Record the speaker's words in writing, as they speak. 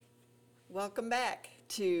Welcome back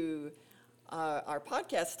to our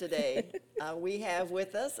podcast today. We have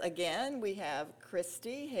with us again, we have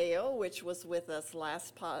Christy Hale, which was with us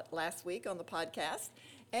last week on the podcast,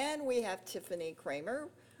 and we have Tiffany Kramer,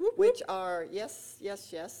 which are, yes,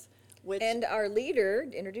 which, And our leader,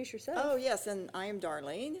 introduce yourself. oh yes, and I am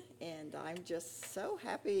Darlene, and I'm just so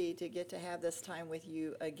happy to get to have this time with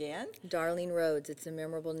you again. Darlene Rhodes, it's a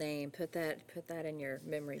memorable name. Put that in your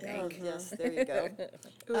memory bank. Yes, there you go.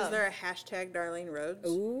 Is there a hashtag Darlene Rhodes?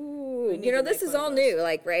 Ooh, need you know, to this make is one of all those. new,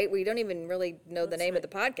 like, right? We don't even really know the name of the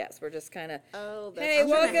podcast. We're just kind of, Oh, that's hey, I'm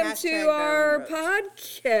gonna welcome to hashtag our Darlene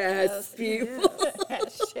podcast, people.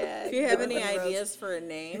 Hashtag. If you have any Darlene Rhodes. ideas for a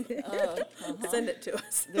name, send it to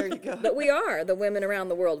us. There you go. But we are the women around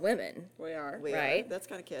the world women. We are. We Right? Are. That's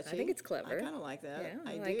kind of catchy. I think it's clever. I kind of like that. Yeah,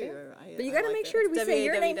 I like do. it. But you I got to like make that. sure we say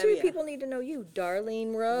your name too. WWW. People need to know you,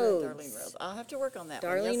 Darlene Rhodes. Darlene Rhodes. I'll have to work on that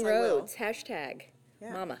one. Darlene Yes, I will. Rhodes. Hashtag.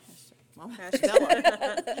 Yeah. Mama. Mama. Hashtag.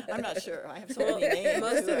 Bella. I'm not sure. I have so many names.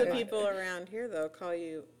 Most of the too. people around here, though, call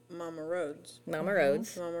you Mama Rhodes. Mama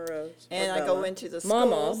Rhodes. Mama Rhodes. or And I go Bella. into the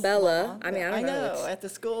Mama, schools. Bella. I mean, I don't know. know. At the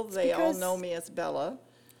school, they all because- know me as Bella.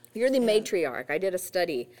 You're the matriarch. I did a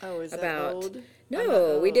study Oh, is that about. old? I'm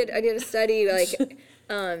No, not we did. old. I did a study like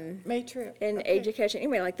Matriarch. in Okay. education.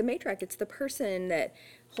 Anyway, like the matriarch, it's the person that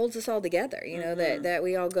holds us all together. You know that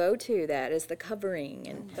we all go to. That is the covering,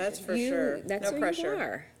 and That's for you, sure. That's No who pressure. you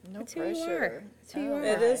are. No That's who you pressure. are. That's who you Oh. are.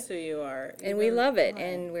 It is who you are. And we Even- love it,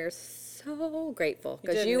 and we're so grateful You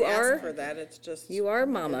because didn't you ask are. for that. It's just You are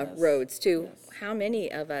Mama goodness. Rhodes to how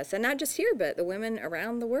many of us, and not just here, but the women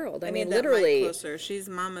around the world. I I mean, need that mic literally, closer. She's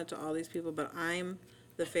Mama to all these people, but I'm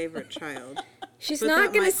the favorite child. she's Put not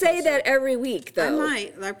that going to mic say closer. that every week, though. I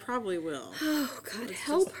might. I probably will. Oh, God,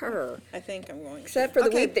 help her. I think I'm going Except for the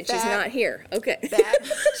Okay, week that she's back- not here. Okay. Back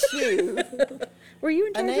to Were you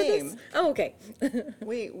in charge of name. this? Oh, okay.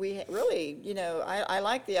 we really, I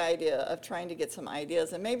like the idea of trying to get some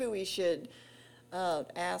ideas, and maybe we should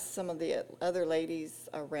ask some of the other ladies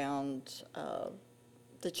around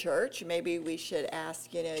the church. Maybe we should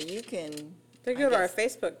ask, you can. They I go to our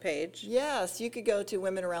guess- Facebook page. Yes, you could go to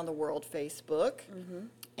Women Around the World Facebook,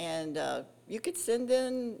 and you could send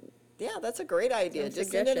in. Yeah, that's a great idea.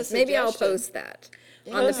 Just send in a Suggestions. Maybe I'll suggestion. post that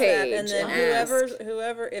on the Post that, page and then ask.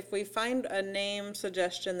 whoever, if we find a name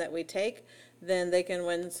suggestion that we take, then they can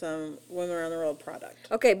win some Women Around the World product.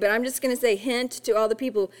 Okay, but I'm just going to say hint to all the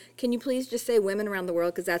people, can you please just say women around the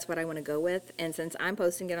world because that's what I want to go with. And since I'm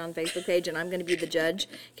posting it on the Facebook page and I'm going to be the judge,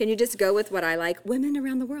 can you just go with what I like? Women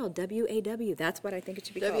around the world, WAW. That's what I think it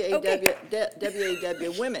should be called. Okay.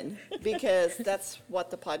 WAW Women, because that's what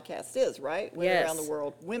the podcast is, right? Women Yes. Around the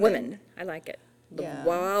World Women. Women. I like it. The Yeah.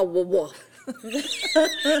 wow, wah, wah.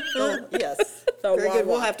 Oh, yes. The Very good.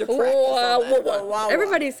 We'll wah-wah. have to practice Wah, on that. wah, wah.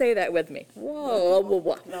 Everybody say that with me. Wah, wah,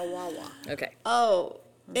 wah. The Wawa. Okay. Oh,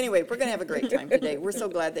 anyway, we're going to have a great time today. We're so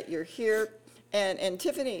glad that you're here. And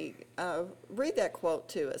Tiffany, read that quote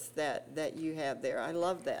to us that you have there. I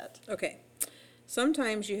love that. Okay.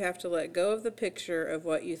 Sometimes you have to let go of the picture of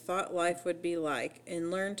what you thought life would be like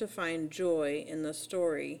and learn to find joy in the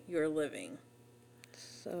story you're living.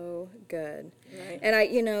 So good. Right. And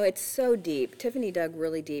it's so deep. Tiffany dug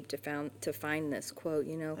really deep to find this quote,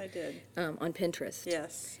 I did. on Pinterest.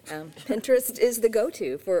 Yes. Pinterest is the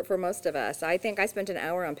go-to for most of us. I think I spent an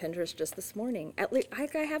hour on Pinterest just this morning. At least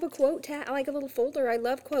I have a quote like a little folder. I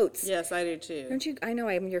love quotes. Yes, I do too. Don't you? I know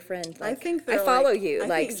I'm your friend. I Like, think I they're follow like- you, I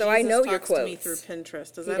like think so I Jesus know your talks quotes. to me through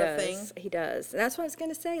Pinterest. Is He that a does. thing? He does. And that's what I was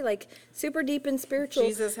going to say. Like super deep and spiritual.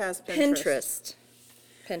 Jesus has Pinterest. Pinterest.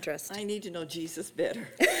 Pinterest. I need to know Jesus better.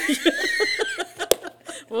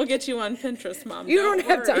 We'll get you on Pinterest, Mom. You don't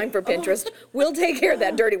have worry. time for Pinterest. We'll take care of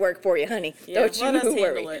that dirty work for you, honey. Yeah, Don't you let us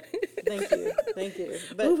worry. handle it. Thank you. Thank you.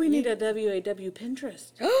 But Oh, we need a WAW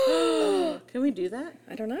Pinterest. Can we do that?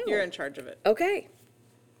 I don't know. You're in charge of it. Okay.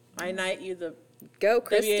 I knight you the Go,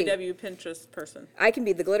 Christy. WAW Pinterest person. I can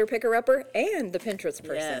be the glitter picker upper and the Pinterest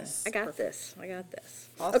person. Yes, I got perfect. this. I got this.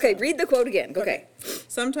 Awesome. Okay, read the quote again. Okay.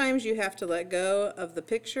 Sometimes you have to let go of the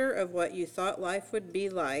picture of what you thought life would be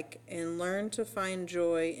like and learn to find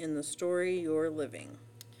joy in the story you're living.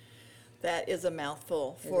 that is a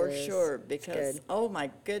mouthful for is. sure. It's Because good. oh my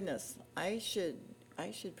goodness, I should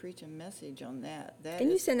preach a message on that. That Can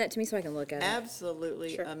you is send that to me so I can look at it?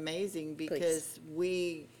 absolutely Sure. amazing because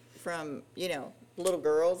we, from little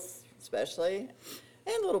girls especially,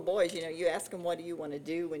 and little boys, you ask them what do you want to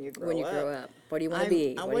do when you grow up. When you grow up. What do you want to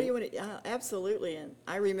I'm- be? what do you want to? Absolutely, and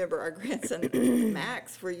I remember our grandson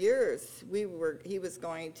Max for years. He was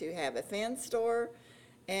going to have a fan store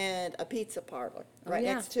and a pizza parlor right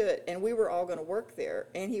yeah. next to it, and we were all going to work there.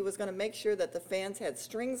 And he was going to make sure that the fans had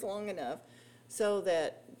strings long enough so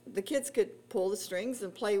that the kids could pull the strings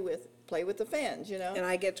and play with the fans, you know? And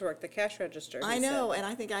I get to work the cash register. I he know, said. and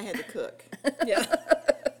I think I had to cook. Yeah.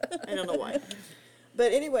 I don't know why.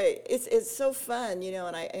 But anyway, it's so fun, you know,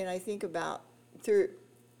 and I think about through,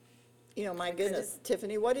 you know, my goodness,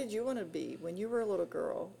 Tiffany, what did you want to be when you were a little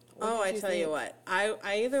girl? What Oh, did I tell you think? what. I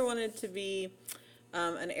either wanted to be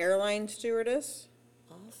an airline stewardess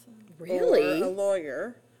Awesome. or a Really?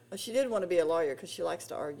 lawyer, Well, she did want to be a lawyer because she likes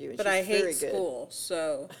to argue, and but she's I very hate good. school,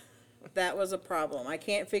 so that was a problem. I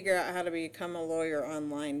can't figure out how to become a lawyer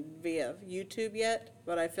online via YouTube yet,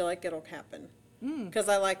 but I feel like it'll happen because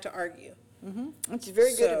I like to argue. And she's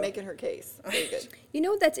very good at So- making her case. Very good. You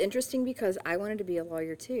know, that's interesting because I wanted to be a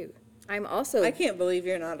lawyer too. I'm also, I can't believe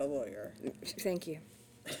you're not a lawyer. thank you.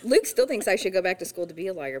 Luke still thinks I should go back to school to be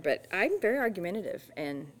a lawyer, but I'm very argumentative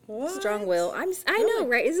and What? strong-willed. I know,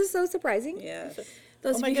 right? Is this so surprising? Yeah.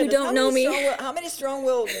 Those Oh of my you who goodness, don't know me. How many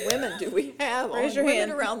strong-willed women do we have? Raise your women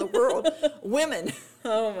hand. around the world. Women.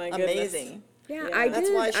 Oh my goodness. Amazing. Yeah, Yeah, I that's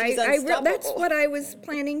did. why she's that's unstoppable. what I was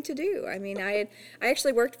planning to do. I mean, I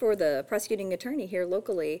actually worked for the prosecuting attorney here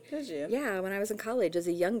locally. Did you? Yeah, when I was in college as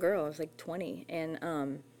a young girl, I was like 20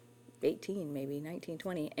 and 18, maybe 19,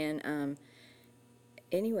 20, and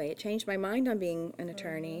anyway, it changed my mind on being an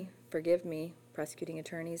attorney. Forgive me, prosecuting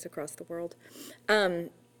attorneys across the world,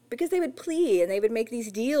 because they would plead and they would make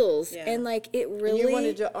these deals, Yeah. and like it And really. you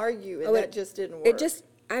wanted to argue, and Oh, that just didn't work. It just,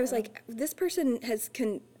 I was like, this person is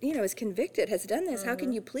convicted, has done this. How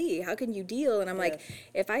can you plea? How can you deal? And I'm like, Yes.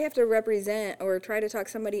 if I have to represent or try to talk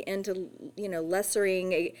somebody into,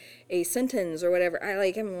 lessering a sentence or whatever,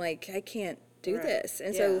 I'm like, I can't do Right. this.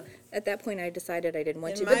 And Yeah. so at that point, I decided I didn't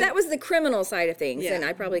want In to. my- But that was the criminal side of things, and Yeah.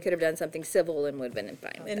 I probably could have done something civil and would have been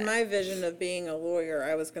fine with In that. my vision of being a lawyer,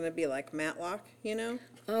 I was going to be like Matlock, you know?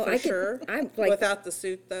 Oh, For I could- sure. I'm like- Without the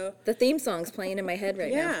suit, though. The theme song's playing in my head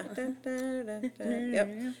right Yeah. now. Dun, dun, dun, dun. Yep.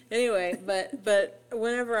 Anyway, but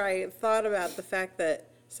whenever I thought about the fact that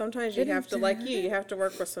sometimes you have to, like you have to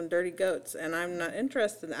work with some dirty goats, and I'm not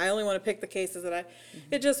interested. I only want to pick the cases that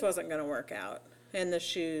it just wasn't going to work out. And the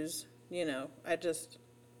shoes,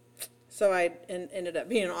 so I ended up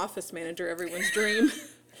being an office manager, everyone's dream.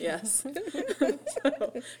 Yes.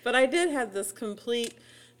 But I did have this complete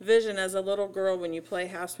vision as a little girl when you play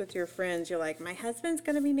house with your friends. You're like, my husband's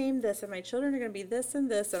going to be named this, and my children are going to be this and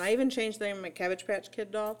this. And I even changed the name of my Cabbage Patch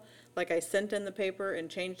Kid doll. Like, I sent in the paper and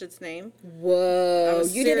changed its name. Whoa,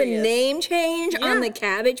 was you did a serious. name change on Yeah. the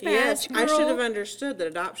Cabbage Patch Yes, Girl? I should have understood that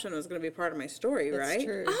adoption was going to be part of my story, That's right?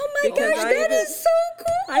 true. Oh my Because gosh, I that even- is so cool.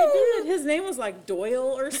 I did. His name was like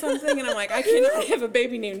Doyle or something, and I'm like, I cannot have a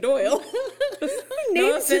baby named Doyle.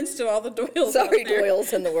 No Names- offense to all the Doyles Sorry, out there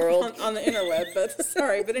Doyles in the world. on the interweb, but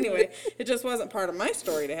sorry. But anyway, it just wasn't part of my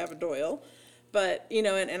story to have a Doyle. But,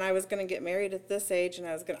 and I was going to get married at this age, and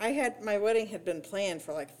my wedding had been planned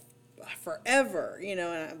for like forever,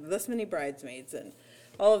 and this many bridesmaids and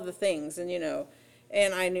all of the things, and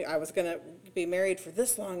I knew I was going to be married for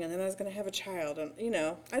this long, and then I was going to have a child, and I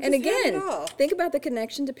just And had again, it all. think about the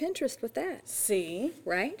connection to Pinterest with that, See?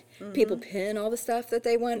 right? People pin all the stuff that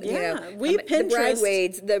they want. Yeah, we the Pinterest-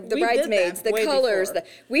 bridesmaids, the we did bridesmaids, that the way colors. before.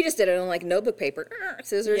 We just did it on like notebook paper.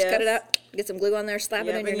 Scissors, cut it Yes. out, get some glue on there, slap it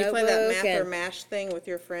Yeah, in when your you play notebook. that math or and mash thing with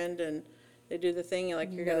your friend, and they do the thing, you're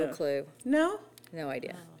like, you're no gonna. clue, No? no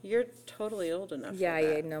idea. You're totally old enough Yeah, for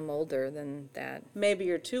that. yeah, I'm older than that. Maybe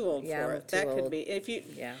you're too old Yeah, for I'm it. too That could old. be.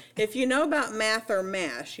 Yeah. If you know about math or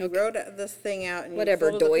mash, you wrote this thing out and Whatever,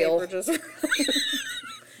 you folded Doyle. the paper just.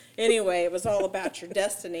 Anyway, it was all about your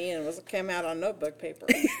destiny, and came out on notebook paper.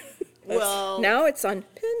 Well, Now it's on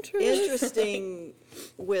Pinterest. interesting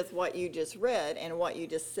with what you just read and what you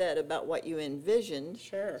just said about what you envisioned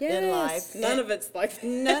Sure. Yeah. in Yes. life. None of it's like that.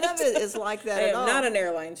 None of it is like that I at am all. not an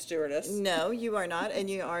airline stewardess. No, you are not, and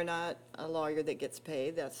you are not a lawyer that gets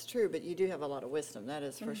paid. That's true, but you do have a lot of wisdom. That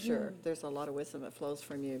is for sure. There's a lot of wisdom that flows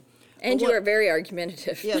from you. And But you what- are very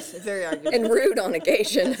argumentative. Yes, very argumentative. And rude on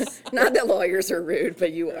occasion. Not that lawyers are rude,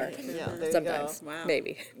 but you are. Yeah, there you Sometimes. go. Wow.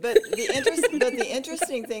 Maybe. But the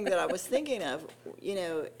interesting thing that I was thinking of,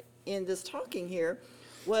 in this talking here,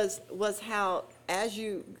 was how as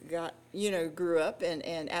you grew up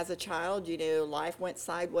and as a child, life went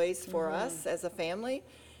sideways for us as a family,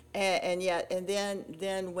 and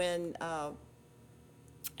then when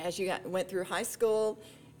as you went through high school.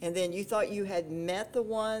 And then you thought you had met the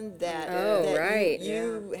one that, Oh, that right.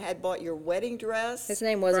 you had bought your wedding dress. His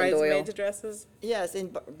name wasn't Doyle. Bridesmaids dresses. Yes, in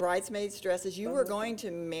bridesmaids' dresses. You were going to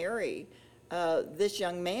marry this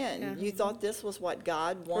young man. You thought this was what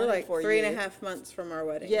God We're wanted like for you. 3.5 months from our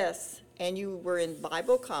wedding. Yes, and you were in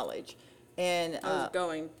Bible college, and I was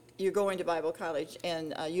going. you're going to Bible college,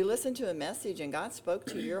 and you listened to a message, and God spoke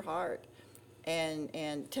to your heart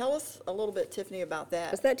And tell us a little bit, Tiffany, about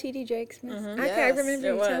that. Was that T.D. Jakes? Okay, I Yes, remember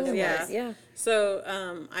it you was, telling yeah. us. Yeah.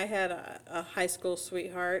 So I had a high school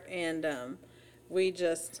sweetheart, and we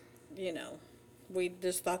just, we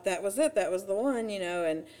just thought that was it. That was the one,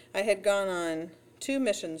 and I had gone on 2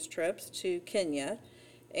 missions trips to Kenya,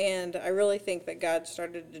 and I really think that God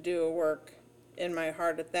started to do a work in my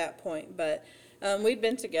heart at that point. But we'd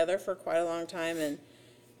been together for quite a long time, and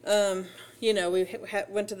we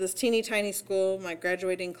went to this teeny tiny school. My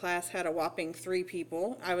graduating class had a whopping 3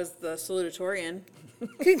 people. I was the salutatorian.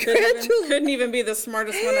 Congratulations. Couldn't even be the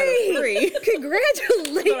smartest one out of 3.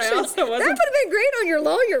 Congratulations. But I also That would have been great on your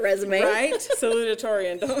lawyer resume. Right?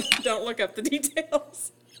 Salutatorian. Don't look up the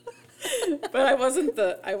details. But I wasn't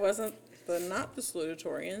the not the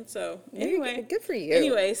salutatorian. So anyway, Good for you.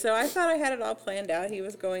 Anyway, so I thought I had it all planned out. He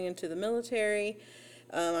was going into the military.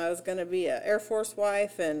 I was going to be an Air Force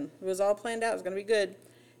wife, and it was all planned out. It was going to be good.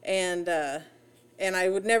 And I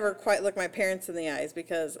would never quite look my parents in the eyes,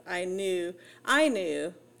 because I knew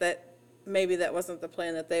that maybe that wasn't the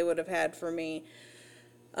plan that they would have had for me.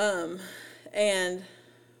 But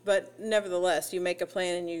nevertheless, you make a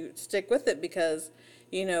plan and you stick with it, because,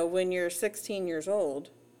 when you're 16 years old,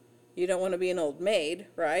 you don't want to be an old maid,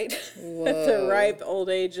 right? At the ripe old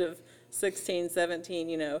age of 16,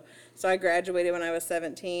 17, So I graduated when I was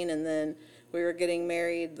 17, and then we were getting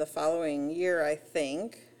married the following year, I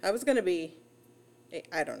think. I was going to be,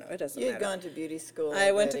 I don't know, it doesn't You matter. had gone to beauty school.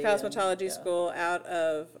 I went to already, cosmetology yeah. school out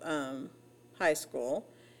of high school,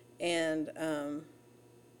 and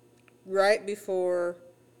right before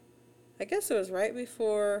I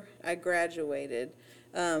graduated,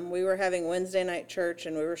 we were having Wednesday night church,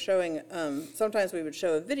 and we were showing, sometimes we would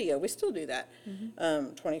show a video. We still do that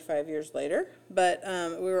 25 years later. But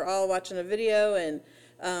we were all watching a video, and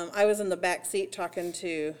I was in the back seat talking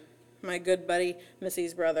to my good buddy,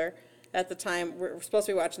 Missy's brother. At the time, we're supposed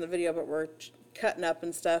to be watching the video, but we're cutting up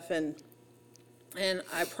and stuff. And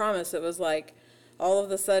I promise it was like all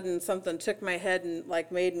of a sudden something took my head and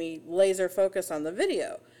like made me laser focus on the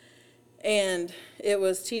video. And it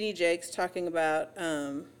was T.D. Jakes talking about,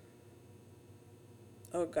 oh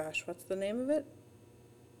gosh, what's the name of it?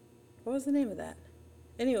 What was the name of that?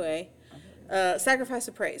 Anyway, Sacrifice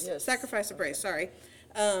of Praise. Yes. Sacrifice of Praise, sorry.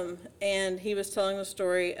 And he was telling the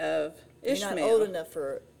story of Ishmael. You're not old enough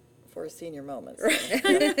for senior moments.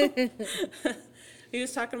 He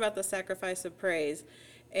was talking about the sacrifice of praise,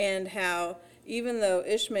 and how even though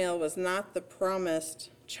Ishmael was not the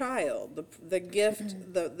promised child, the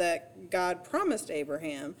gift that God promised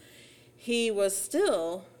Abraham, he was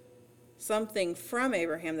still something from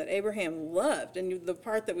Abraham that Abraham loved. And the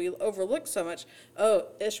part that we overlook so much,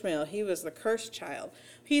 Ishmael, he was the cursed child.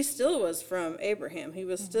 He still was from Abraham. He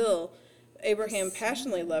was still, Abraham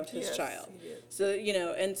passionately loved his Yes, child. he did. So,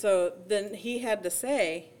 and so then he had to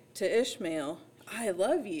say to Ishmael, I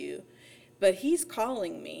love you, but he's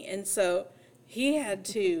calling me. And so he had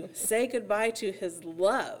to say goodbye to his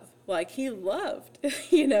love, like he loved,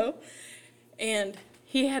 and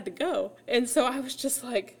he had to go. And so I was just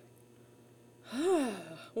like,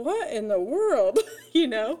 what in the world,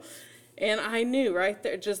 And I knew right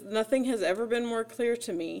there, just nothing has ever been more clear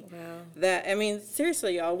to me. Wow. That, I mean,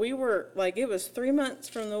 seriously, y'all, we were, like, it was 3 months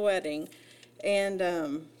from the wedding. And,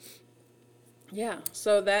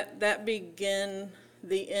 so that began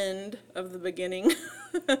the end of the beginning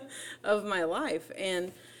of my life.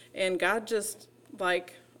 And God just,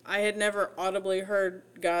 like, I had never audibly heard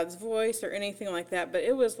God's voice or anything like that, but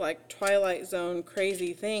it was like Twilight Zone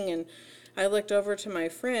crazy thing. And I looked over to my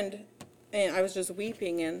friend, and I was just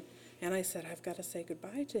weeping, and I said, I've got to say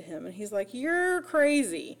goodbye to him. And he's like, you're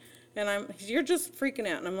crazy. And you're just freaking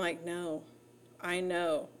out. And I'm like, no, I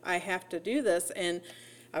know I have to do this. And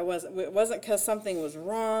it wasn't because something was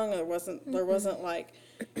wrong. There wasn't like,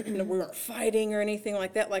 we weren't fighting or anything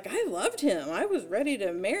like that. Like, I loved him. I was ready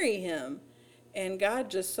to marry him. And God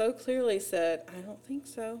just so clearly said, I don't think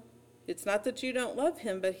so. It's not that you don't love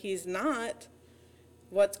him, but he's not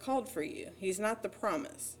what's called for you. He's not the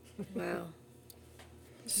promise. Wow.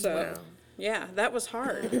 So, Wow. yeah, that was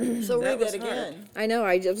hard. So read was that hard. again. I know.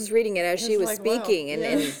 I was reading it as she was It's like, wow. speaking, and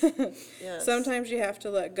Yes. Sometimes you have to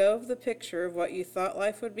let go of the picture of what you thought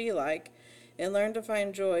life would be like and learn to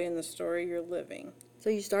find joy in the story you're living. so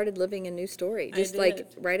you started living a new story, I just like did.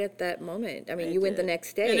 right at that moment. I mean, I you went the did.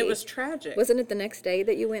 next day. And it was tragic. Wasn't it the next day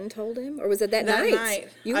that you went and told him, or was it that night?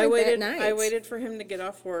 You I went waited. that night. I waited for him to get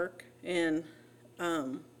off work, and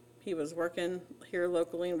he was working here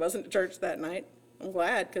locally and wasn't at church that night. I'm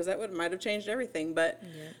glad, because that might have changed everything. But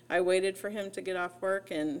I waited for him to get off work,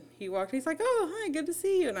 and he walked. He's like, "Oh, hi, good to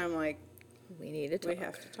see you." And I'm like, We need to talk. "We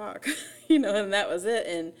have to talk," and that was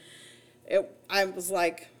it. I was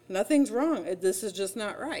like, nothing's wrong. This is just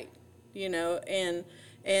not right, and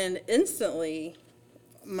instantly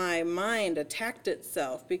my mind attacked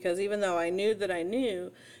itself, because even though I knew that I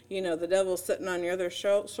knew, the devil's sitting on your other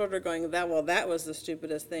shoulder going, that was the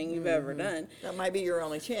stupidest thing you've ever done. That might be your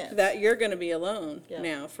only chance. That you're going to be alone Yeah.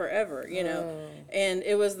 now forever, And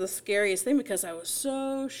it was the scariest thing, because I was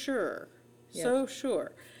so sure, so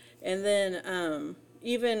sure. And then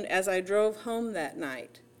even as I drove home that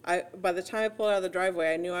night, by the time I pulled out of the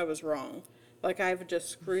driveway, I knew I was wrong. Like, I've just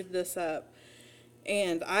screwed this up.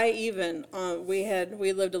 And I even,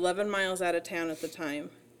 we lived 11 miles out of town at the time.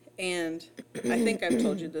 And I think I've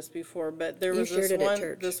told you this before, but there was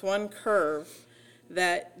this one curve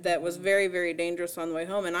that was very, very dangerous on the way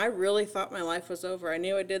home. And I really thought my life was over. I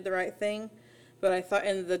knew I did the right thing. But I thought,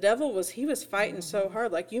 and the devil he was fighting so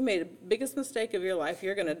hard, like, you made the biggest mistake of your life.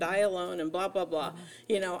 You're going to die alone and blah, blah, blah.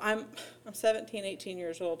 I'm 17, 18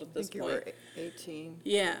 years old at this point. You were 18.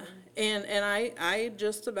 Yeah. And I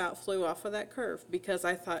just about flew off of that curve, because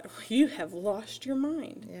I thought, you have lost your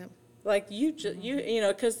mind. Yeah. Like,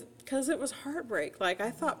 because it was heartbreak. Like, I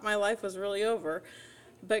thought my life was really over,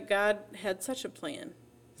 but God had such a plan.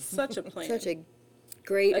 Such a plan. Such a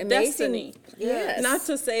great, a amazing destiny. Yes. Not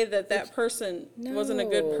to say that person wasn't a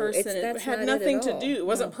good No, person. It that's had not it nothing at to all. do. It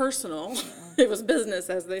wasn't personal. It was business,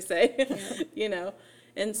 as they say.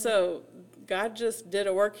 And so God just did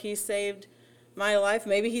a work. He saved my life.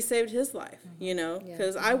 Maybe he saved his life,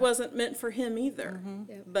 because I wasn't meant for him either.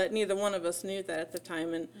 Yep. But neither one of us knew that at the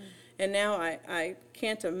time. And now I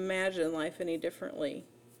can't imagine life any differently.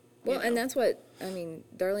 Well, and that's what,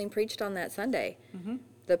 Darlene preached on that Sunday,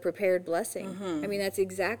 the prepared blessing. That's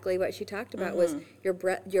exactly what she talked about, was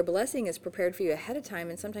your blessing is prepared for you ahead of time,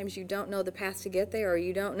 and sometimes you don't know the path to get there, or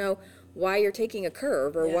you don't know why you're taking a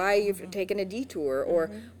curve, or why you've taken a detour, or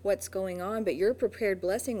what's going on, but your prepared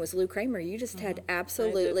blessing was Lou Kramer. You just had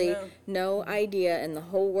absolutely no idea in the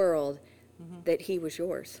whole world that he was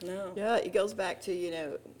yours. No. Yeah, it goes back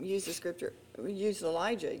to, use the scripture, use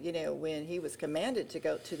Elijah, when he was commanded to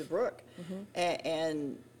go to the brook.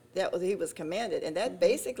 And he was commanded. And that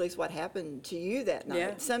basically is what happened to you that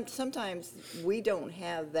night. Yeah. Sometimes we don't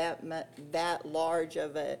have that large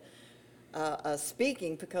of a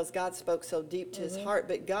speaking, because God spoke so deep to his heart.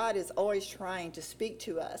 But God is always trying to speak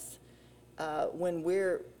to us when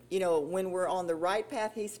we're on the right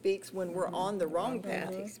path, he speaks. When we're on the wrong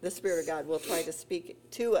path, the Spirit of God will try to speak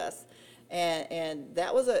to us. And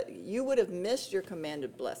that was you would have missed your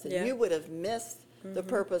commanded blessing. Yeah. You would have missed the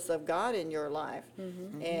purpose of God in your life.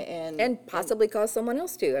 And possibly cause someone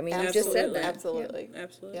else to. You just said that. Absolutely. Yeah,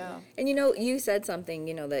 absolutely. Yeah. And you said something,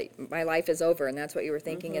 that my life is over, and that's what you were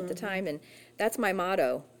thinking at the time, and that's my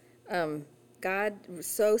motto. God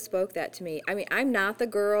so spoke that to me. I'm not the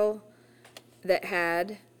girl that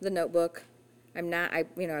had the notebook. I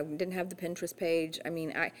didn't have the Pinterest page.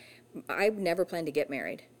 I've never planned to get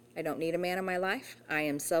married. I don't need a man in my life. I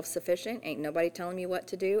am self-sufficient. Ain't nobody telling me what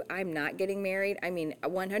to do. I'm not getting married.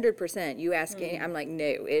 100%. You asking, I'm like, no,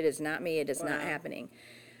 it is not me. It is not happening.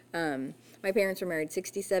 My parents were married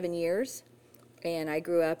 67 years, and I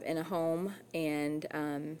grew up in a home, and,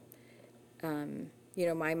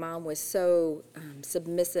 my mom was so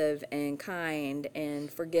submissive and kind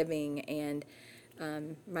and forgiving, and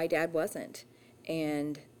my dad wasn't.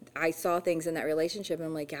 And I saw things in that relationship, and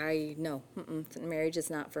I'm like, marriage is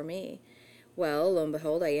not for me. Well, lo and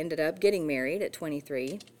behold, I ended up getting married at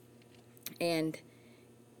 23 and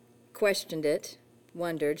questioned it,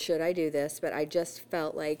 wondered, should I do this? But I just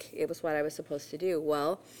felt like it was what I was supposed to do.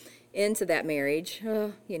 Well, into that marriage,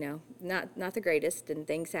 not the greatest, and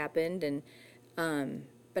things happened, and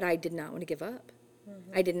but I did not want to give up.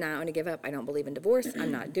 I did not want to give up. I don't believe in divorce.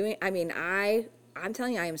 I'm not doing, I'm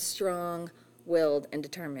telling you, I am strong-willed and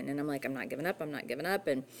determined. And I'm like, I'm not giving up.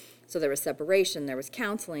 And so there was separation, there was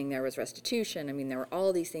counseling, there was restitution. There were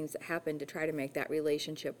all these things that happened to try to make that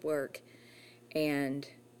relationship work. And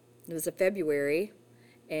it was a February,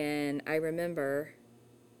 and I remember,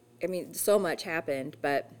 so much happened,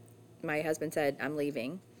 but my husband said, I'm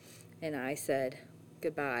leaving. And I said,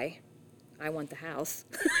 goodbye. I want the house.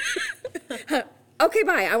 Okay,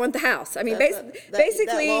 bye. I want the house.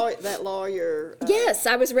 Basically. That lawyer. Yes,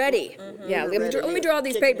 I was ready. Yeah, let me draw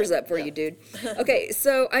these papers up for you, dude. Okay,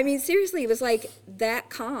 so, seriously, it was like that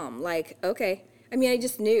calm. Like, okay. I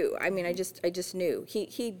just knew. I just knew.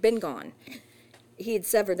 He'd been gone. He had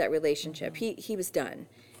severed that relationship. He was done.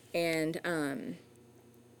 And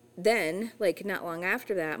then, not long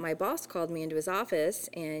after that, my boss called me into his office,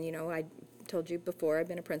 and, I told you before, I've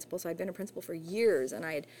been a principal, so I'd been a principal for years, and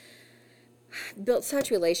I had built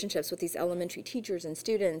such relationships with these elementary teachers and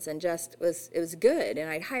students, and it was good. And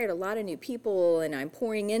I'd hired a lot of new people, and I'm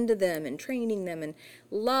pouring into them and training them, and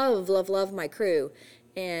love my crew.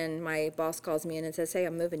 And my boss calls me in and says, "Hey,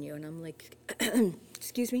 I'm moving you." And I'm like,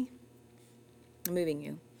 "Excuse me?" "I'm moving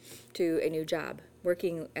you to a new job,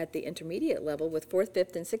 working at the intermediate level with 4th,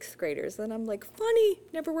 5th, and 6th graders." And I'm like, "Funny,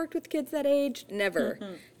 never worked with kids that age, never,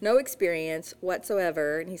 no experience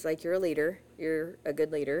whatsoever." And he's like, "You're a leader, you're a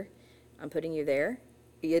good leader. I'm putting you there.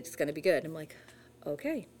 It's going to be good." I'm like,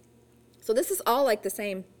 "Okay." So this is all like the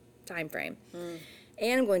same time frame.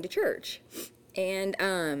 And I'm going to church. And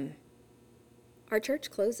our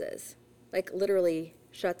church closes, like literally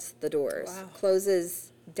shuts the doors, Wow.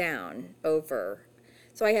 closes down over.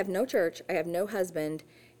 So I have no church, I have no husband,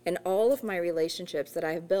 and all of my relationships that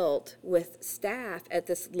I've built with staff at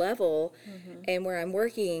this level and where I'm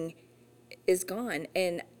working is gone.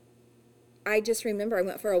 And I just remember I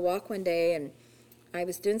went for a walk one day, and I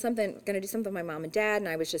was going to do something with my mom and dad, and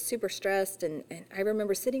I was just super stressed. And I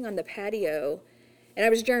remember sitting on the patio, and I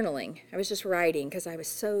was journaling. I was just writing because I was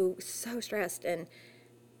so stressed. And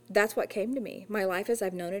that's what came to me. My life as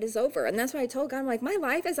I've known it is over. And that's what I told God. I'm like, my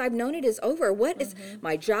life as I've known it is over. What is,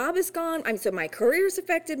 my job is gone. So my career is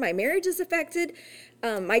affected. My marriage is affected.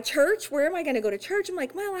 My church, where am I going to go to church? I'm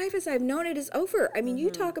like, my life as I've known it is over. I mean, you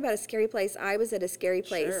talk about a scary place. I was at a scary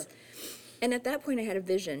place. Sure. And at that point I had a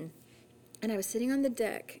vision. And I was sitting on the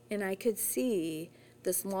deck, and I could see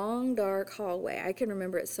this long, dark hallway. I can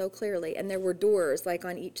remember it so clearly. And there were doors, like,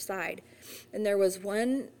 on each side. And there was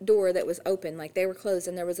one door that was open, like they were closed,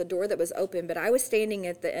 and there was a door that was open. But I was standing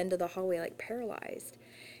at the end of the hallway, like, paralyzed.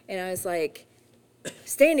 And I was, like,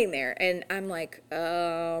 standing there. And I'm like,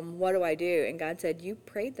 what do I do? And God said, "You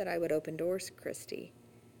prayed that I would open doors, Christy.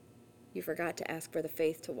 You forgot to ask for the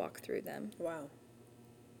faith to walk through them." Wow.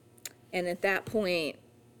 And at that point,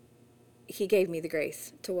 he gave me the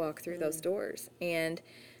grace to walk through those doors. And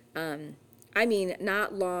I mean,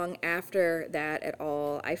 not long after that at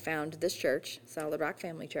all, I found this church, Solid Rock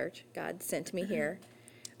Family Church. God sent me here.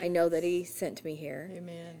 I know that he sent me here.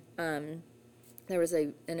 Amen. There was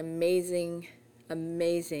an amazing,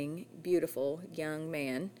 beautiful young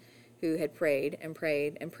man who had prayed and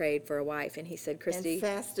prayed and prayed for a wife. And he said, "Christy," And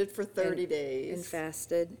fasted for 30 days. and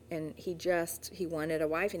fasted, and he wanted a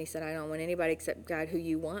wife, and he said, "I don't want anybody except God who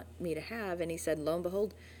you want me to have." And he said, lo and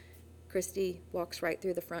behold, Christy walks right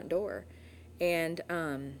through the front door. And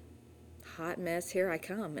hot mess, here I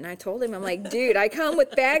come. And I told him, I'm like, "Dude, I come with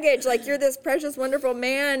baggage. Like, you're this precious, wonderful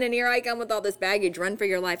man, and here I come with all this baggage. Run for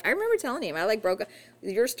your life." I remember telling him, I like broke up.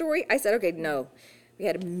 Your story? I said, "Okay, no." We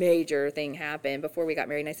had a major thing happen before we got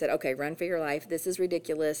married, and I said, "Okay, run for your life. This is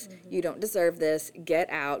ridiculous. You don't deserve this. Get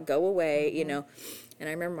out. Go away," you know. And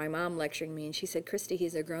I remember my mom lecturing me, and she said, "Christy,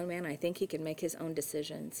 he's a grown man. I think he can make his own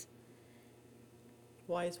decisions."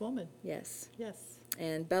 Wise woman. Yes. Yes.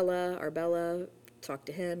 And Bella talked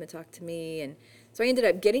to him and talked to me. And so I ended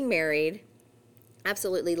up getting married,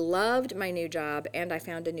 absolutely loved my new job, and I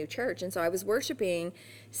found a new church. And so I was worshiping,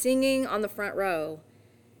 singing on the front row,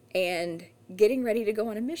 and getting ready to go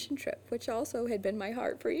on a mission trip, which also had been my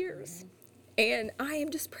heart for years. And I am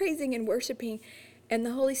just praising and worshiping, and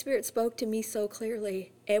the Holy Spirit spoke to me so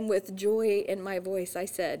clearly, and with joy in my voice, I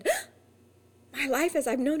said, "My life as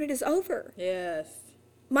I've known it is over. Yes.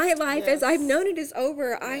 My life as Yes. I've known it is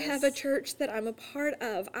over. I have a Yes. church that I'm a part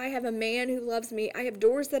of. I have a man who loves me. I have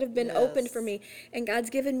doors that have been opened for Yes. me, and God's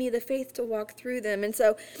given me the faith to walk through them." And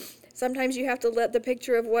so sometimes you have to let the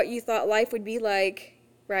picture of what you thought life would be like,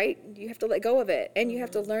 right? You have to let go of it, and you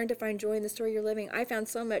have to learn to find joy in the story you're living. I found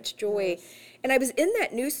so much joy, and I was in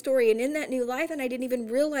that new story and in that new life, and I didn't even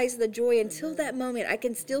realize the joy until that moment. I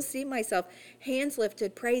can still see myself, hands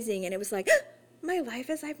lifted, praising, and it was like, my life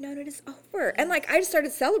as I've known it is over. And like, I just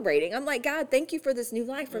started celebrating. I'm like, "God, thank you for this new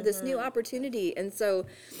life, for this new opportunity." And so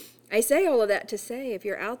I say all of that to say, if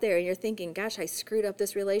you're out there and you're thinking, "Gosh, I screwed up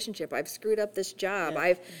this relationship. I've screwed up this job.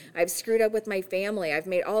 I've screwed up with my family. I've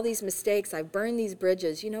made all these mistakes. I've burned these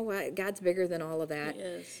bridges." You know what? God's bigger than all of that. He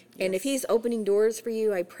is. And if he's opening doors for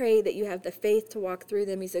you, I pray that you have the faith to walk through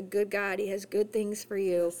them. He's a good God. He has good things for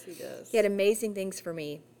you. Yes, he does. He had amazing things for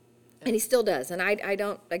me. And he still does. And I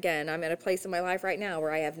don't, again, I'm at a place in my life right now where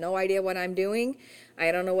I have no idea what I'm doing.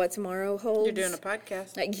 I don't know what tomorrow holds. You're doing a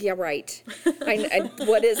podcast. Yeah, right.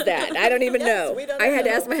 What is that? I don't even Yes, know. we don't I had to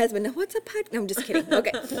know. ask my husband, "No, what's a podcast?" No, I'm just kidding.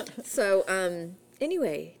 Okay. So,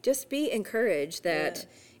 anyway, just be encouraged that Yes.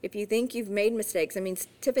 if you think you've made mistakes, I mean,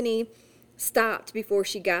 Tiffany stopped before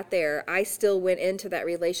she got there. I still went into that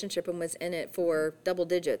relationship and was in it for double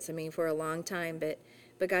digits. I mean, for a long time, but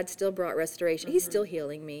God still brought restoration. He's still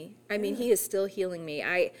healing me. I mean, he is still healing me.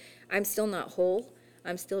 I'm still not whole.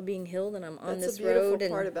 I'm still being healed and I'm on That's this a beautiful road.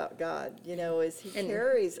 part And about God, is He And-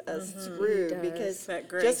 carries us through, He does. because That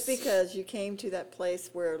grace. just because you came to that place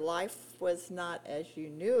where life was not as you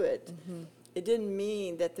knew it, it didn't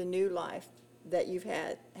mean that the new life that you've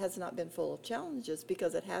had has not been full of challenges,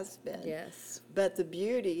 because it has been. yes. But the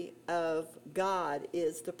beauty of God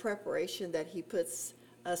is the preparation that He puts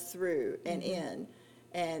us through and in.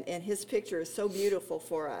 And His picture is so beautiful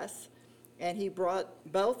for us. And He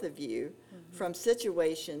brought both of you from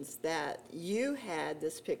situations that you had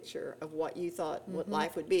this picture of what you thought what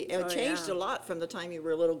life would be. And it Oh, changed yeah. a lot from the time you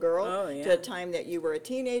were a little girl Oh, to yeah. the time that you were a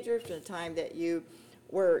teenager, to the time that you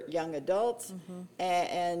were young adults.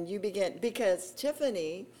 And you began, because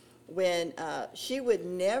Tiffany, when she would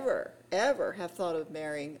never, ever have thought of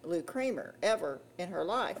marrying Lou Kramer, ever in her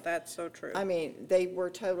life. That's so true. I mean, they were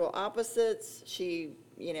total opposites. He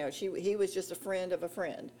was just a friend of a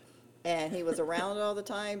friend. And he was around all the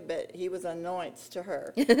time, but he was annoyance to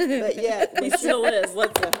her. But yet, He still is,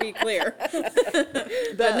 let's be clear.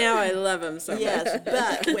 But now I love him so much. yes,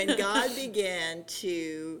 but when God began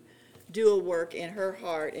to do a work in her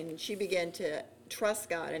heart, and she began to trust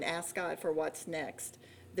God and ask God for what's next,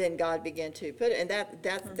 then God began to put it, and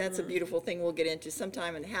that's a beautiful thing we'll get into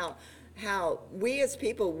sometime, and how we as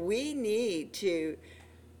people, we need to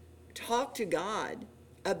talk to God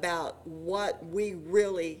about what we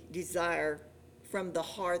really desire from the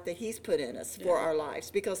heart that He's put in us for our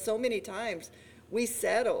lives, because so many times we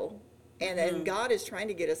settle, and God is trying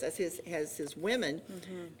to get us as his women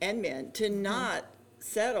and men to not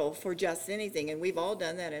settle for just anything, and we've all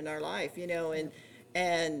done that in our life,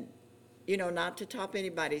 and not to top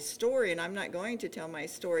anybody's story, and I'm not going to tell my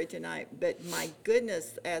story tonight, but my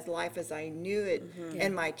goodness, as life as I knew it,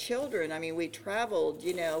 and my children, I mean, we traveled,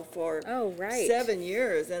 for Oh, right. 7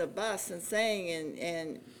 years in a bus and sang,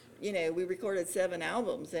 and we recorded 7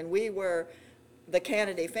 albums, and we were the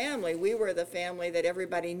Kennedy family. We were the family that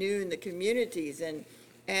everybody knew in the communities, and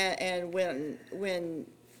when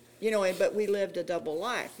but we lived a double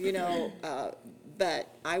life, but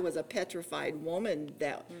I was a petrified woman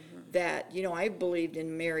that I believed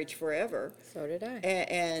in marriage forever. So did I.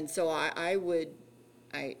 And so I was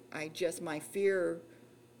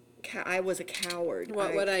a coward.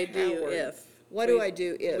 What would I do cowered. if? What do I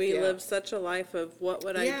do if? We yeah. lived such a life of what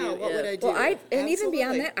would I do what if? would I do? Well, and even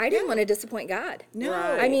beyond Absolutely. that, I didn't Yeah. want to disappoint God. No,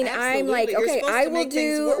 Right. I mean, I'm like, absolutely. You're okay, supposed I to will make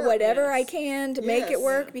things do work. whatever I Yes. can to make it Yes.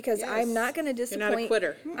 work, because Yes. I'm not going to You're disappoint. not a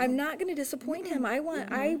quitter. I'm not going to disappoint him. I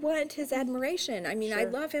want his admiration. I mean, I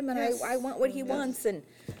Sure. love him, and Yes. I want what he wants. And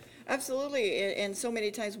Absolutely, and so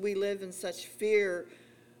many times we live in such fear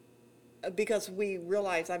because we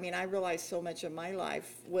realize, I realized so much of my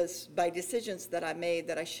life was by decisions that I made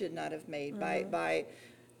that I should not have made, by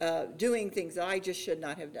doing things that I just should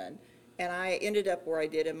not have done. And I ended up where I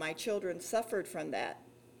did, and my children suffered from that,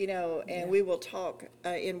 and we will talk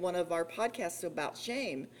in one of our podcasts about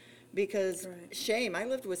shame, because Right. shame, I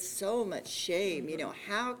lived with so much shame,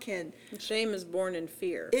 how can, Shame is born in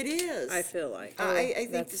fear. it is. I feel like. I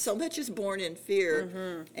think that's- so much is born in fear,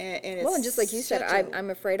 and it's well, and just like you said, such a- I'm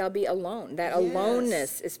afraid I'll be alone. That Yes.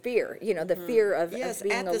 aloneness is fear. The fear of yes,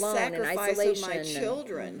 being at the alone and sacrifice isolation. of my and-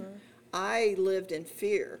 children, I lived in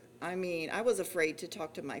fear. I was afraid to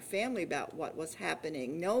talk to my family about what was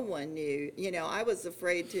happening. No one knew. I was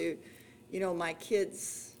afraid to, my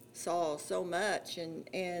kids saw so much,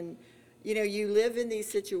 and you live in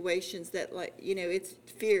these situations that, it's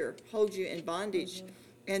fear holds you in bondage,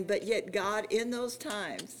 but yet God in those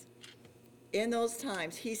times,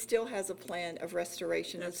 He still has a plan of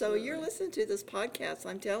restoration. And so you're listening to this podcast,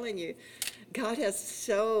 I'm telling you, God has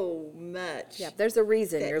so much. Yeah, there's a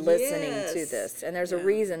reason That- you're listening to yes. this, and there's a Yeah.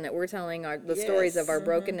 reason that we're telling the stories of Yes. our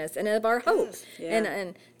brokenness and of our hope, Yes. Yeah.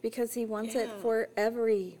 and because He wants it Yeah. for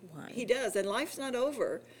everyone. He does, and life's not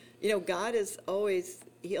over. God is always,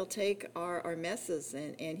 He'll take our messes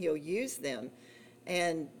and He'll use them.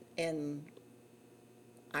 And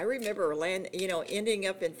I remember ending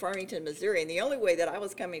up in Farmington, Missouri, and the only way that I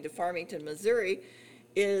was coming to Farmington, Missouri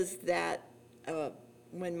is that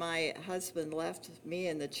when my husband left me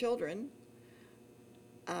and the children,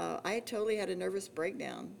 I totally had a nervous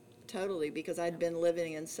breakdown, totally, because I'd been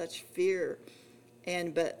living in such fear.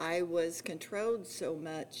 But I was controlled so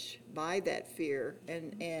much by that fear,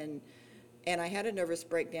 and I had a nervous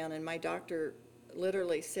breakdown, and my doctor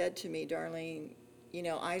literally said to me, Darlene,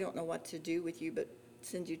 I don't know what to do with you, but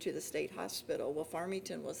send you to the state hospital. Well,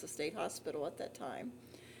 Farmington was the state hospital at that time.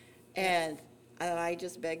 And I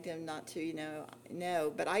just begged him not to, no.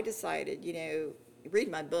 But I decided, read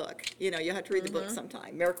my book. You have to read the book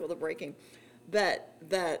sometime, Miracle of the Breaking. but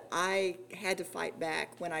that I had to fight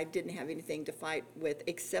back when I didn't have anything to fight with,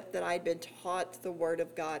 except that I'd been taught the Word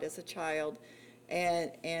of God as a child,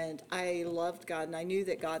 and I loved God, and I knew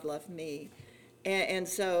that God loved me. And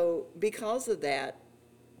so because of that,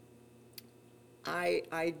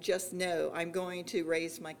 I just know I'm going to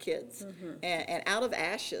raise my kids. And out of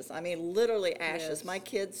ashes, I mean, literally ashes. Yes. My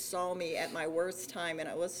kids saw me at my worst time, and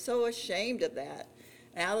I was so ashamed of that.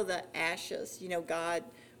 And out of the ashes, God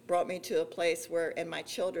brought me to a place where, and my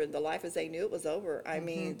children, the life as they knew it was over. I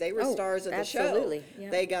mean, they were Oh, stars of the absolutely, show. yeah.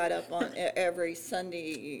 They got up on every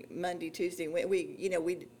Sunday, Monday, Tuesday.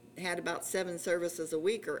 We had about 7 services a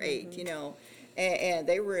week or 8, and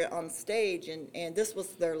they were on stage, and this was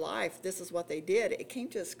their life. This is what they did. It came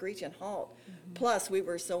to a screeching halt. Plus, we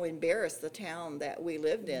were so embarrassed, the town that we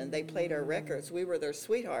lived in. They played our records. We were their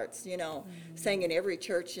sweethearts, sang in every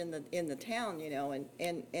church in the town,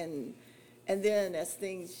 and then as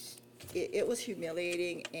things, it was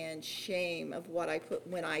humiliating and shame of what I put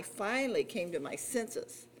when I finally came to my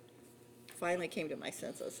senses.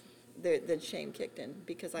 Then shame kicked in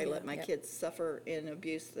because I let my kids suffer in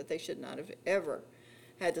abuse that they should not have ever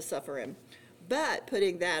had to suffer in. But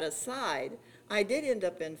putting that aside, I did end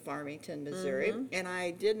up in Farmington, Missouri, and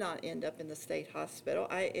I did not end up in the state hospital.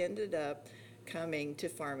 I ended up coming to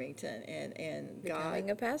Farmington and Becoming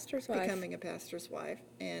God a pastor's wife. becoming a pastor's wife,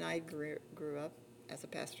 and I grew up as a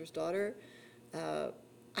pastor's daughter.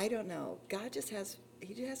 I don't know. God just has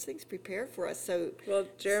things prepared for us. So Well,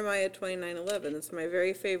 Jeremiah 29:11, it's my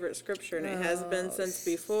very favorite scripture, and it has been since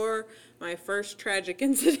before my first tragic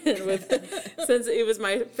incident since it was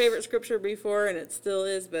my favorite scripture before, and it still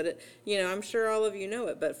is, but I'm sure all of you know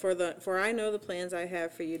it, but for I know the plans I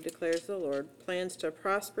have for you, declares the Lord, plans to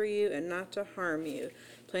prosper you and not to harm you,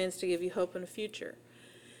 plans to give you hope in the future.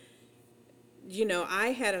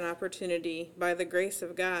 I had an opportunity, by the grace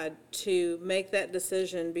of God, to make that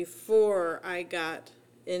decision before I got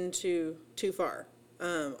into too far,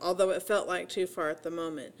 although it felt like too far at the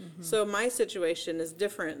moment. So my situation is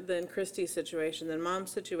different than Christy's situation, than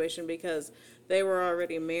Mom's situation, because they were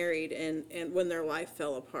already married and when their life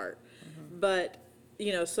fell apart. But,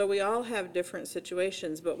 so we all have different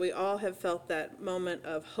situations, but we all have felt that moment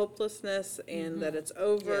of hopelessness and that it's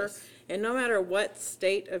over. Yes. And no matter what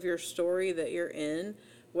state of your story that you're in,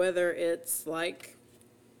 whether it's like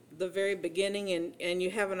the very beginning and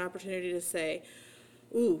you have an opportunity to say,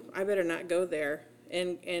 ooh, I better not go there,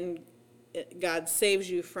 and God saves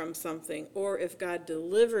you from something, or if God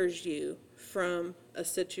delivers you from a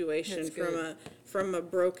situation, That's good. from a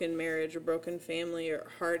broken marriage or broken family or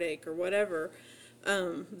heartache or whatever,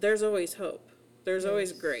 there's always hope. There's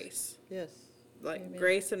always grace. yes, Like Amen.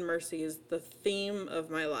 grace and mercy is the theme of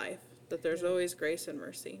my life, that there's always grace and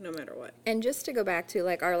mercy, no matter what. And just to go back to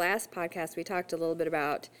like our last podcast, we talked a little bit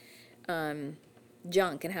about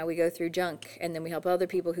junk and how we go through junk, and then we help other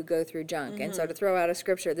people who go through junk. And so to throw out a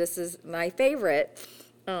scripture, this is my favorite,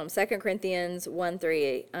 2 Corinthians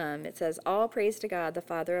 1:3. It says, "All praise to God, the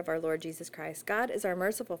Father of our Lord Jesus Christ. God is our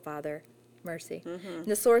merciful Father." Mercy.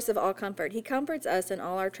 The source of all comfort. He comforts us in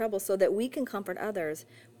all our troubles so that we can comfort others.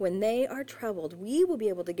 When they are troubled, we will be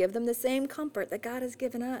able to give them the same comfort that God has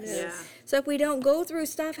given us. Yeah. So if we don't go through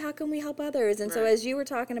stuff, how can we help others? And so Right. as you were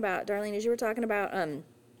talking about, Darlene, as you were talking about,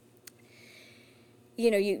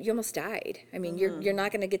 you almost died. I mean, you're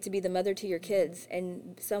not going to get to be the mother to your kids.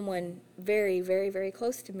 And someone very, very, very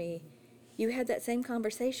close to me, you had that same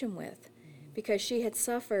conversation with, because she had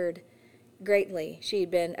suffered greatly. She had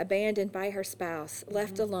been abandoned by her spouse,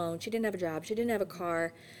 left alone. She didn't have a job. She didn't have a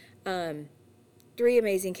car. 3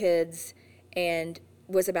 amazing kids, and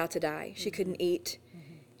was about to die. She couldn't eat.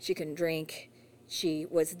 She couldn't drink. She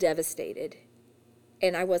was devastated.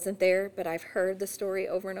 And I wasn't there, but I've heard the story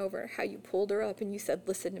over and over, how you pulled her up and you said,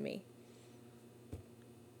 "Listen to me.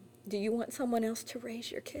 Do you want someone else to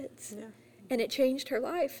raise your kids?" Yeah. And it changed her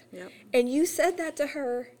life. Yep. And you said that to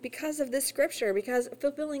her because of this scripture, because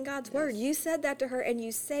fulfilling God's word. You said that to her and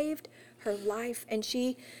you saved her life. And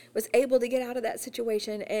she was able to get out of that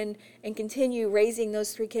situation and continue raising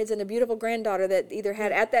those 3 kids and a beautiful granddaughter that either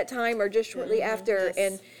had at that time or just shortly after.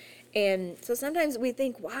 Yes. And so sometimes we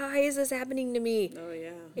think, why is this happening to me? Oh,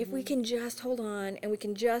 yeah. If we can just hold on and we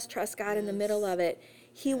can just trust God in the middle of it,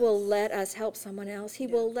 He will let us help someone else. He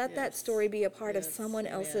will let that Yes. story be a part of Yes. someone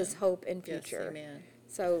else's Amen. hope and Yes, future. amen.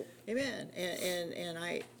 So Amen. And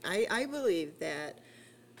I believe that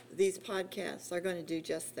these podcasts are going to do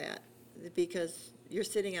just that, because you're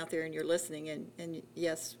sitting out there and you're listening, and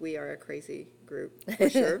yes, we are a crazy group, for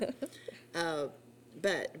sure.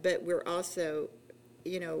 But we're also,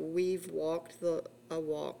 we've walked a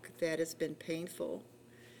walk that has been painful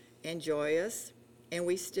and joyous and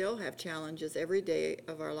we still have challenges every day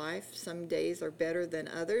of our life. Some days are better than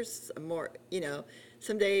others. More,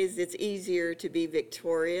 some days it's easier to be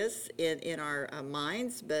victorious in our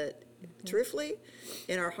minds, but truthfully,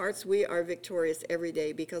 in our hearts, we are victorious every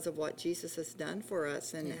day because of what Jesus has done for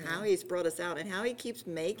us and how he's brought us out and how he keeps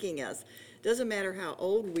making us. Doesn't matter how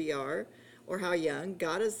old we are or how young,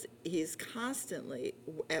 he's constantly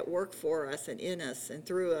at work for us and in us and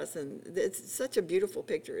through us. And it's such a beautiful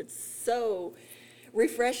picture. It's so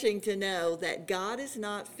refreshing to know that God is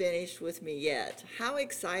not finished with me yet. How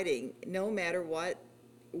exciting, no matter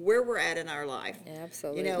where we're at in our life.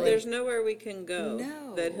 Absolutely. There's nowhere we can go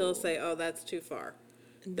No. that he'll say, oh, that's too far.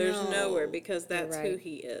 There's No. nowhere, because that's who right.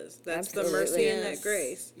 he is. That's Absolutely. the mercy and Yes. that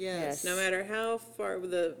grace. Yes. No matter how far,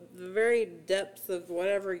 the very depths of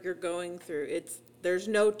whatever you're going through, there's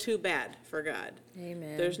no too bad for God.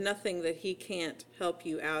 Amen. There's nothing that he can't help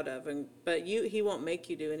you out of, but he won't make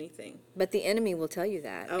you do anything. But the enemy will tell you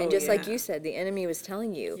that. Oh, and just like yeah. you said, the enemy was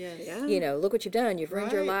telling you, Yes. Yeah. look what you've done. You've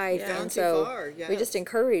ruined your Right. life. You've gone And too so far. we Yes. just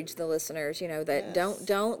encourage the listeners, that Yes.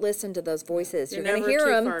 don't listen to those voices. You're You're going to never hear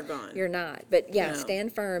too them. far gone. You're not. But yeah, No.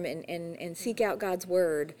 stand firm and seek out God's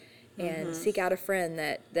word and seek out a friend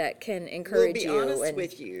that can We'll encourage be you. honest and,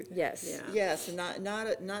 with you. Yes. Yeah. Yes, and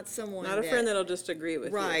not someone Not a friend that'll just agree with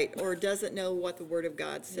you. right, or doesn't know what the Word of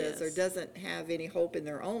God says, or Yes. doesn't have any hope in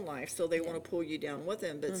their own life, so they want to pull you down with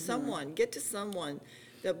them. But get to someone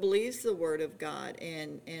that believes the Word of God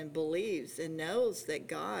and believes and knows that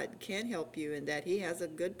God can help you and that he has a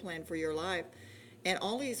good plan for your life. And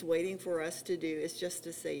all he's waiting for us to do is just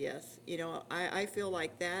to say yes. I feel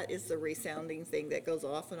like that is the resounding thing that goes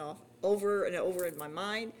off and off, over and over in my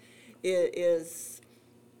mind. It is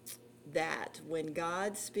that when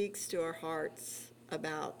God speaks to our hearts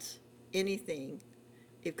about anything,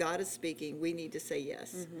 if God is speaking, we need to say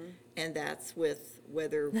yes. And that's with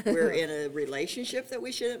whether we're in a relationship that we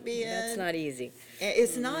shouldn't be in. That's not easy. And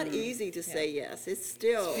it's not easy to say yes. It's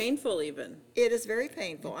still, Painful even. it is very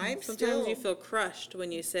painful. I'm Sometimes still. you feel crushed when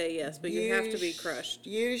you say yes, but you have to be crushed.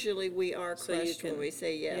 Usually we are So you crushed when can- we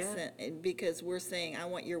say yes, yeah. and because we're saying, I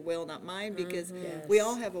want your will, not mine, because we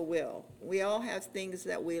all have a will. We all have things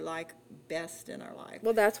that we like best in our life.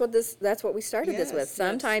 Well, that's what we started this Yes, with. yes.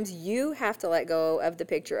 Sometimes you have to let go of the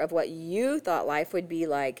picture of what you thought life would be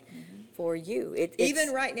like for you.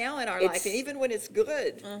 Even right now in our it's- life, and even when it's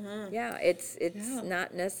good. Yeah, it's Yeah.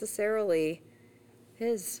 not necessarily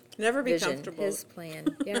his Never be vision, comfortable. his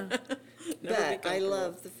plan. Yeah. Never be But I comfortable.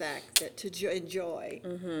 love the fact that to enjoy,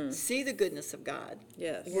 see the goodness of God.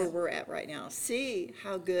 Yes. Where we're at right now. See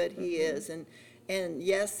how good he is. And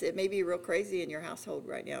yes, it may be real crazy in your household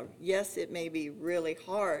right now. Yes, it may be really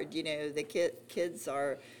hard. The kids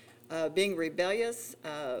are being rebellious.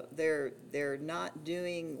 They're not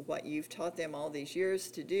doing what you've taught them all these years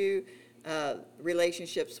to do.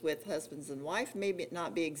 Relationships with husbands and wife may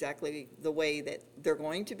not be exactly the way that they're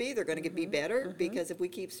going to be. They're going to be better because if we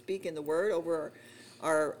keep speaking the word over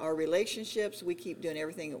our relationships, we keep doing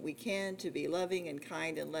everything that we can to be loving and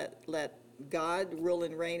kind and let God rule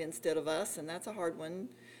and reign instead of us, and that's a hard one.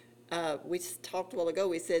 We talked a while ago,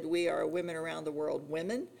 we said we are women around the world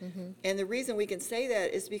women. And the reason we can say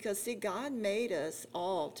that is because, see, God made us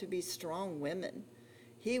all to be strong women.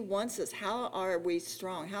 He wants us. How are we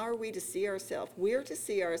strong? How are we to see ourselves? We're to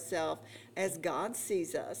see ourselves as God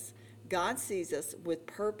sees us. God sees us with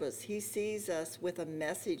purpose. He sees us with a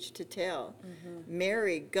message to tell.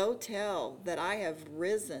 Mary, go tell that I have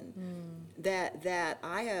risen, that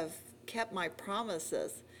I have kept my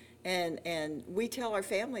promises. And we tell our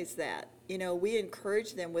families that. We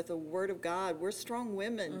encourage them with the word of God. We're strong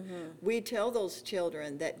women. We tell those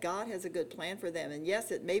children that God has a good plan for them. And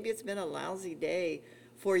yes, maybe it's been a lousy day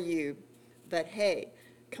for you, but hey,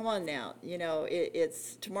 come on now.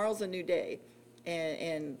 It's tomorrow's a new day.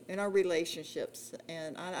 And in our relationships.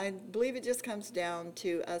 And I believe it just comes down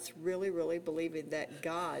to us really, really believing that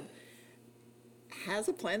God has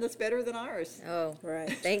a plan that's better than ours. Oh,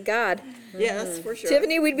 Right. thank God. Yes, for sure.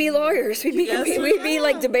 Tiffany, we'd be lawyers. We'd be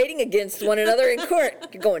like debating against one another in court.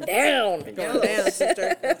 You're going down. Going down,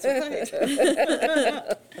 sister. That's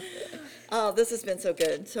right. Oh, this has been so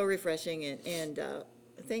good, so refreshing, and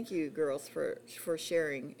thank you, girls, for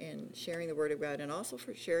sharing the word of God, and also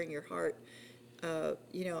for sharing your heart.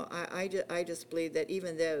 I just believe that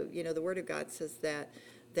even though the word of God says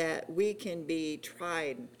that we can be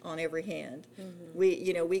tried on every hand,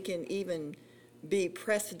 we can even be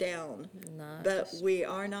pressed down, but we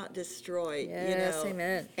are not destroyed. Yes,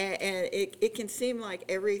 amen. And it can seem like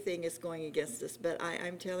everything is going against us, but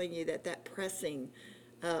I'm telling you that pressing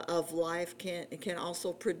of life can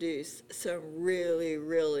also produce some really,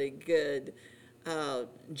 really good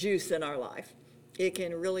juice in our life. it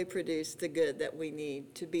can really produce the good that we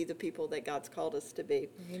need to be the people that God's called us to be.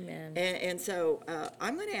 Amen. And so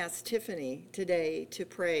I'm going to ask Tiffany today to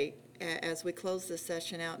pray as we close this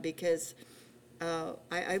session out, because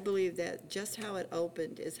I believe that just how it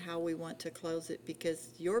opened is how we want to close it, because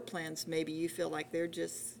your plans, maybe you feel like they're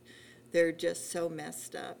just so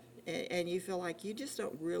messed up, and you feel like you just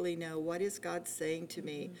don't really know what is God saying to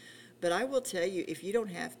me. But I will tell you, if you don't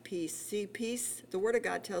have peace, see, peace, the Word of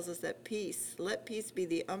God tells us that let peace be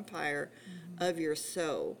the umpire of your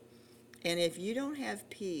soul. And if you don't have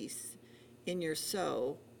peace in your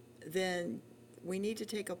soul, then we need to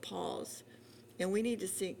take a pause. And we need to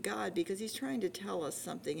seek God, because He's trying to tell us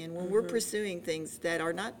something. And when we're pursuing things that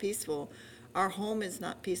are not peaceful, our home is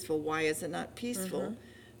not peaceful. Why is it not peaceful?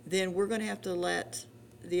 Then we're going to have to let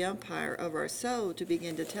the umpire of our soul to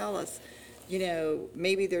begin to tell us,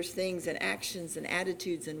 maybe there's things and actions and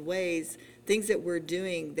attitudes and ways, things that we're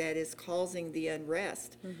doing that is causing the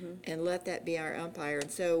unrest, and let that be our umpire.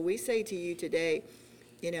 And so we say to you today,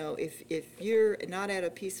 if you're not at a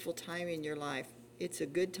peaceful time in your life, it's a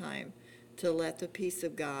good time to let the peace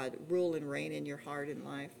of God rule and reign in your heart and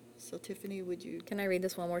life. So Tiffany, would you? Can I read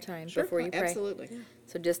this one more time Sure, before you pray? absolutely. Yeah.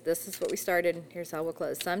 So this is what we started, and here's how we'll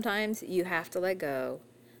close. Sometimes you have to let go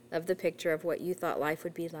of the picture of what you thought life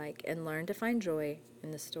would be like and learn to find joy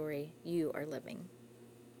in the story you are living.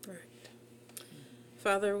 Right.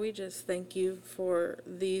 Father, we just thank you for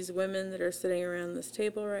these women that are sitting around this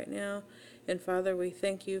table right now. And Father, we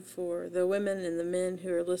thank you for the women and the men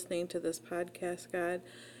who are listening to this podcast, God.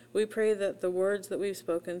 We pray that the words that we've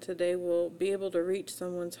spoken today will be able to reach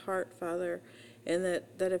someone's heart, Father, and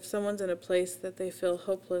that if someone's in a place that they feel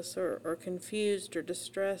hopeless or confused or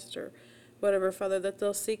distressed or whatever, Father, that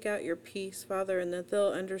they'll seek out your peace, Father, and that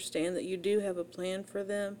they'll understand that you do have a plan for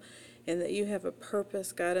them and that you have a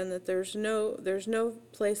purpose, God, and that there's no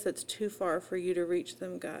place that's too far for you to reach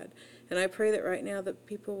them, God. And I pray that right now that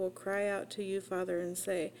people will cry out to you, Father, and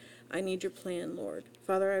say, I need your plan, Lord.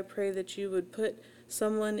 Father, I pray that you would put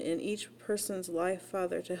someone in each person's life,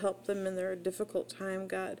 Father, to help them in their difficult time,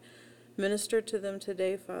 God. Minister to them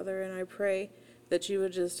today, Father, and I pray that you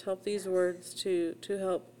would just help these words to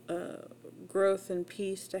help growth and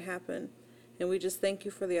peace to happen. And we just thank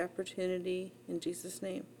you for the opportunity. In Jesus'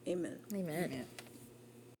 name, amen. Amen. Amen.